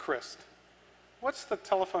 Mr. Christ, what's the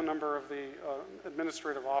telephone number of the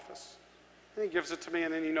administrative office? And he gives it to me,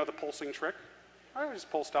 and then the pulsing trick. I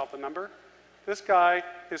just pulsed out the number. This guy,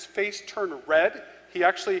 his face turned red. He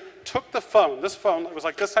actually took the phone, this phone, it was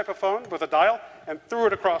like this type of phone with a dial, and threw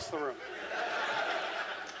it across the room.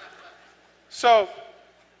 So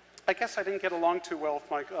I guess I didn't get along too well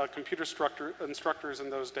with my computer instructors in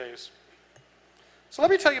those days. So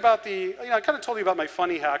let me tell you about I kind of told you about my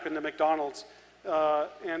funny hack in the McDonald's,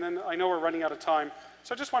 and then I know we're running out of time.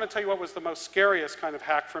 So I just want to tell you what was the most scariest kind of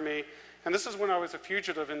hack for me, and this is when I was a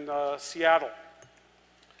fugitive in Seattle.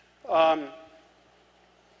 I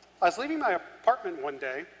was leaving my apartment one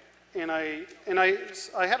day, and I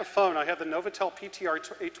had a phone. I had the Novatel PTR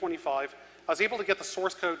 825. I was able to get the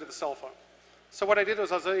source code to the cell phone. So what I did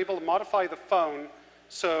was I was able to modify the phone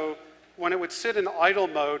so when it would sit in idle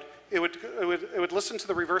mode, it would listen to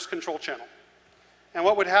the reverse control channel. And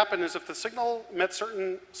what would happen is if the signal met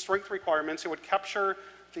certain strength requirements, it would capture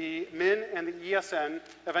the MIN and the ESN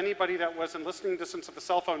of anybody that was in listening distance of the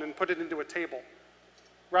cell phone and put it into a table.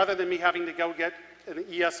 Rather than me having to go get an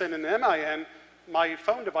ESN and an MIN, my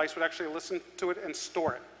phone device would actually listen to it and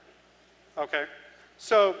store it. Okay?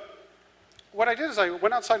 So what I did is I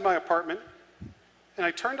went outside my apartment, and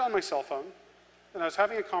I turned on my cell phone, and I was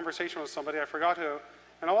having a conversation with somebody, I forgot who,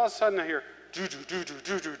 and all of a sudden I hear, doo-doo, doo-doo,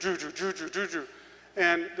 doo-doo, doo-doo, doo-doo, doo-doo.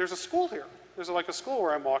 And there's a school here. There's like a school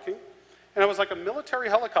where I'm walking, and it was like a military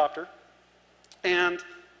helicopter, and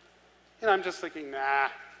I'm just thinking, nah,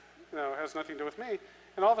 it has nothing to do with me.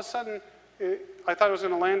 And all of a sudden, I thought it was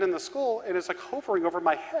going to land in the school, and it's like hovering over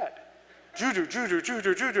my head. Doo-doo, doo-doo,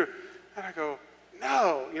 doo-doo, doo-doo. And I go,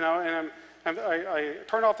 no, and I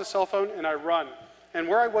turn off the cell phone, and I run. And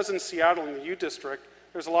where I was in Seattle in the U District,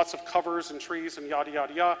 there's lots of covers and trees and yada,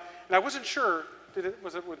 yada, yada. And I wasn't sure,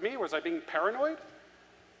 was it with me, or was I being paranoid?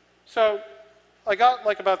 So I got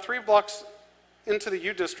like about 3 blocks into the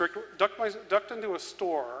U District, ducked into a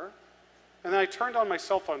store, and then I turned on my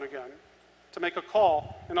cell phone again to make a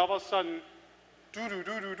call, and all of a sudden, doo-doo,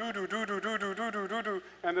 doo-doo, doo-doo, doo-doo, doo-doo, doo-doo, doo-doo,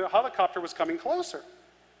 and the helicopter was coming closer.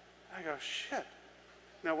 I go, shit,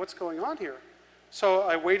 what's going on here? So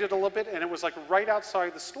I waited a little bit, and it was like right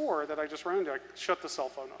outside the store that I just ran into. I shut the cell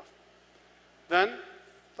phone off. Then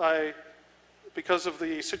because of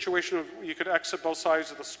the situation of you could exit both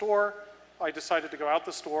sides of the store, I decided to go out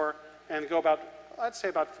the store and go about, I'd say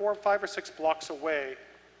about 5 or 6 blocks away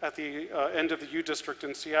at the end of the U District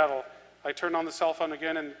in Seattle. I turned on the cell phone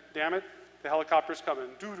again, and damn it, the helicopters come in,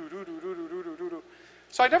 doo-doo-doo-doo-doo-doo-doo-doo.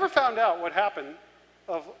 So I never found out what happened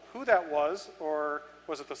of who that was, or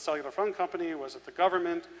was it the cellular phone company, was it the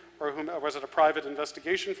government, or was it a private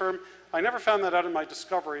investigation firm? I never found that out in my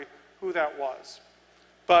discovery who that was.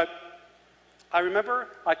 But I remember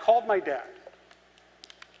I called my dad,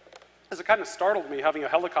 because it kind of startled me having a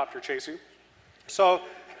helicopter chasing. So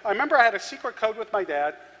I remember I had a secret code with my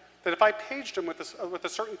dad that if I paged him with a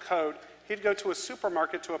certain code, he'd go to a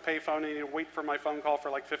supermarket to a payphone and he'd wait for my phone call for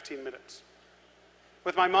like 15 minutes.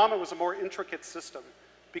 With my mom, it was a more intricate system.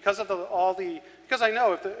 Because of because I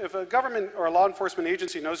know if a government or a law enforcement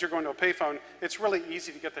agency knows you're going to a payphone, it's really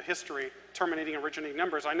easy to get the history, terminating, originating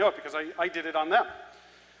numbers. I know it because I did it on them.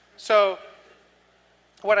 So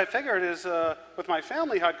what I figured is, with my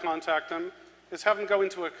family, how I'd contact them is have them go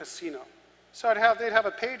into a casino. So they'd have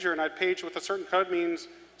a pager, and I'd page with a certain code, means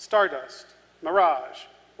Stardust, Mirage,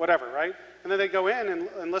 whatever, right? And then they'd go in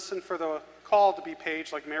and listen for the call to be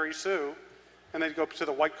paged like Mary Sue, and they'd go to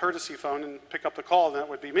the white courtesy phone and pick up the call, and that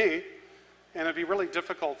would be me. And it'd be really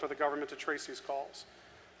difficult for the government to trace these calls.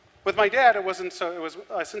 With my dad, it wasn't so,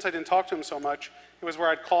 since I didn't talk to him so much, it was where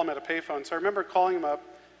I'd call him at a payphone. So I remember calling him up,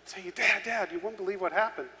 saying, Dad, you won't believe what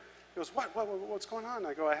happened. He goes, what's going on?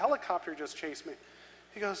 I go, a helicopter just chased me.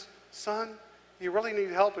 He goes, son, you really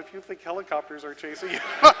need help if you think helicopters are chasing you.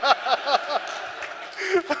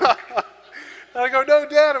 And I go, no,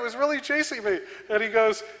 Dad, it was really chasing me. And he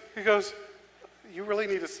goes, you really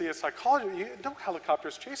need to see a psychologist. No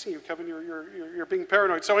helicopter's chasing you, Kevin. You're being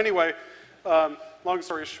paranoid. So anyway, long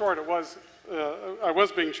story short, I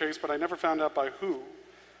was being chased, but I never found out by who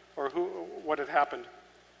or what had happened.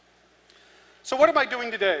 So what am I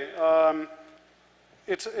doing today?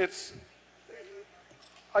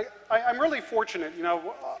 I'm really fortunate. You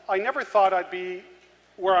know, I never thought I'd be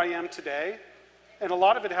where I am today, and a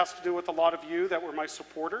lot of it has to do with a lot of you that were my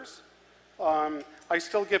supporters. I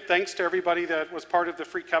still give thanks to everybody that was part of the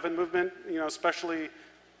Free Kevin movement, you know, especially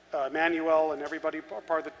Manuel and everybody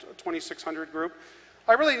part of the 2600 group.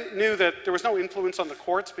 I really knew that there was no influence on the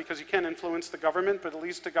courts because you can't influence the government, but at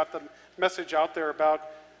least it got the message out there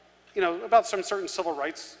about, you know, about some certain civil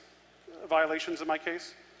rights violations in my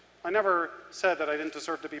case. I never said that I didn't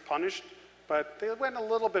deserve to be punished, but they went a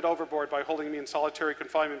little bit overboard by holding me in solitary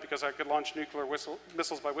confinement because I could launch nuclear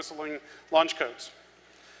missiles by whistling launch codes.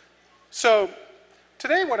 So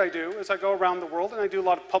today what I do is I go around the world and I do a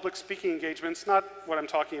lot of public speaking engagements, not what I'm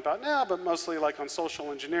talking about now, but mostly like on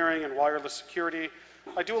social engineering and wireless security.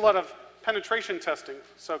 I do a lot of penetration testing,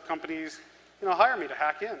 so companies, you know, hire me to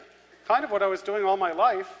hack in. Kind of what I was doing all my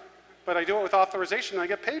life, but I do it with authorization and I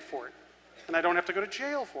get paid for it. And I don't have to go to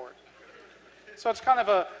jail for it. So it's kind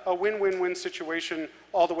of a win-win-win situation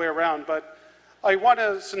all the way around. But I want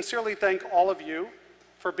to sincerely thank all of you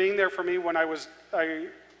for being there for me when I was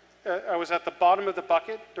at the bottom of the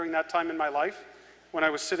bucket during that time in my life, when I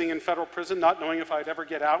was sitting in federal prison, not knowing if I'd ever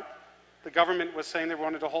get out. The government was saying they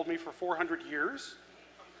wanted to hold me for 400 years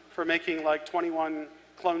for making like 21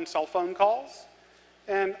 clone cell phone calls.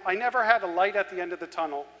 And I never had a light at the end of the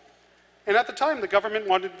tunnel. And at the time, the government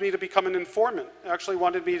wanted me to become an informant. Actually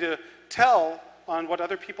wanted me to tell on what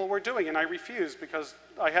other people were doing, and I refused because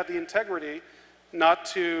I had the integrity not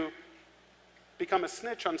to become a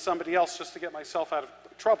snitch on somebody else just to get myself out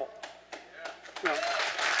of trouble. You know.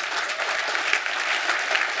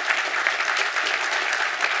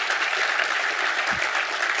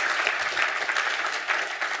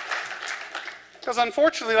 Because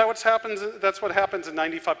unfortunately, that's what happens in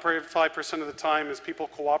 95% of the time is people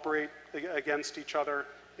cooperate against each other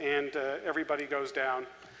and everybody goes down.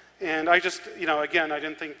 And I just, you know, again, I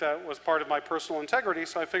didn't think that was part of my personal integrity,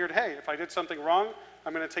 so I figured, hey, if I did something wrong,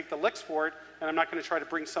 I'm going to take the licks for it, and I'm not going to try to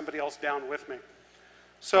bring somebody else down with me.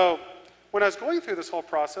 So when I was going through this whole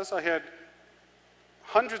process, I had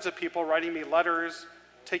hundreds of people writing me letters,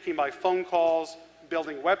 taking my phone calls,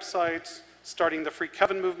 building websites, starting the Free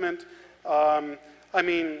Kevin movement.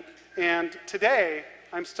 And today,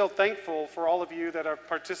 I'm still thankful for all of you that have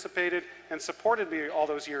participated and supported me all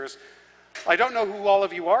those years. I don't know who all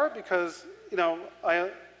of you are because, you know,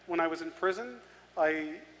 when I was in prison,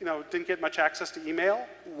 I didn't get much access to email.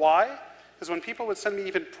 Why? Because when people would send me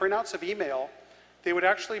even printouts of email, they would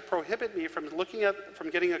actually prohibit me from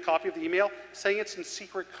getting a copy of the email, saying it's in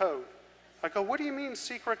secret code. I go, what do you mean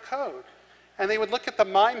secret code? And they would look at the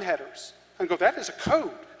MIME headers and go, that is a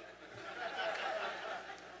code.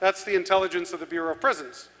 That's the intelligence of the Bureau of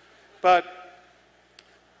Prisons. But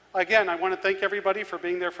again, I want to thank everybody for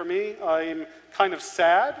being there for me. I'm kind of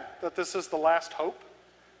sad that this is the last hope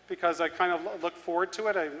because I kind of look forward to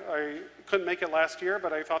it. I couldn't make it last year,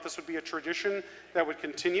 but I thought this would be a tradition that would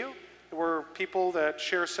continue. where people that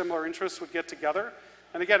share similar interests would get together.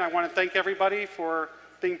 And again, I want to thank everybody for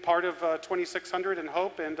being part of 2600 and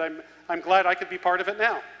Hope, and I'm glad I could be part of it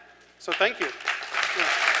now. So thank you. Yeah.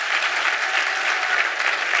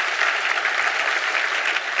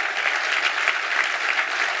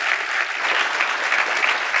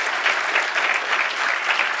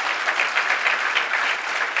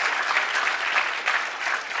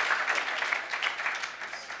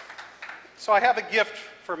 So I have a gift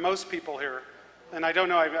for most people here, and I don't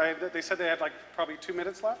know, they said they had like probably 2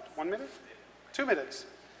 minutes left, 1 minute? 2 minutes.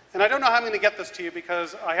 And I don't know how I'm going to get this to you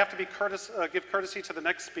because I have to be give courtesy to the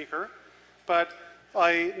next speaker, but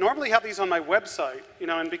I normally have these on my website, you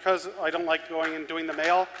know, and because I don't like going and doing the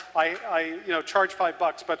mail, I you know, charge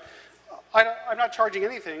 $5, but I'm not charging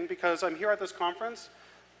anything because I'm here at this conference.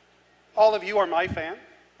 All of you are my fan.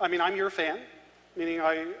 I mean, I'm your fan, meaning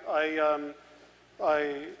I'm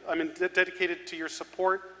dedicated to your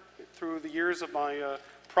support through the years of my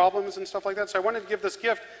problems and stuff like that. So I wanted to give this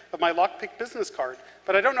gift of my lockpick business card,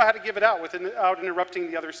 but I don't know how to give it out without interrupting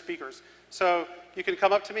the other speakers. So you can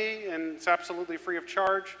come up to me, and it's absolutely free of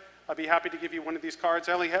charge. I'd be happy to give you one of these cards.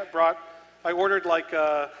 I ordered like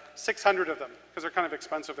 600 of them because they're kind of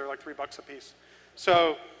expensive. They're like $3 a piece.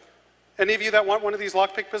 So any of you that want one of these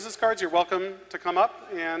lockpick business cards, you're welcome to come up,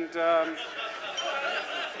 and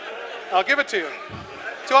I'll give it to you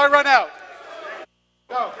till I run out.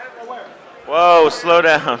 Go. Where? Whoa, slow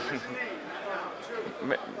down.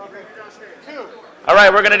 All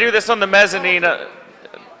right, we're going to do this on the mezzanine.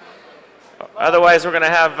 Otherwise, we're going to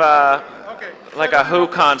have like a Who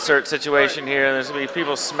concert situation here. There's going to be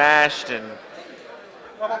people smashed, and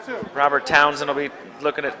Robert Townsend will be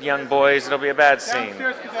looking at young boys. It'll be a bad scene.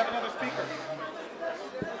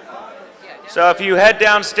 So if you head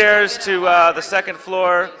downstairs to the second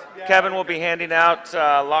floor, Kevin will be handing out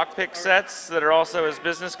lockpick sets that are also his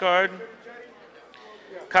business card.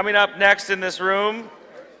 Coming up next in this room,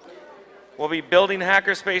 we'll be building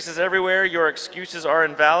hackerspaces everywhere. Your excuses are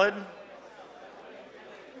invalid.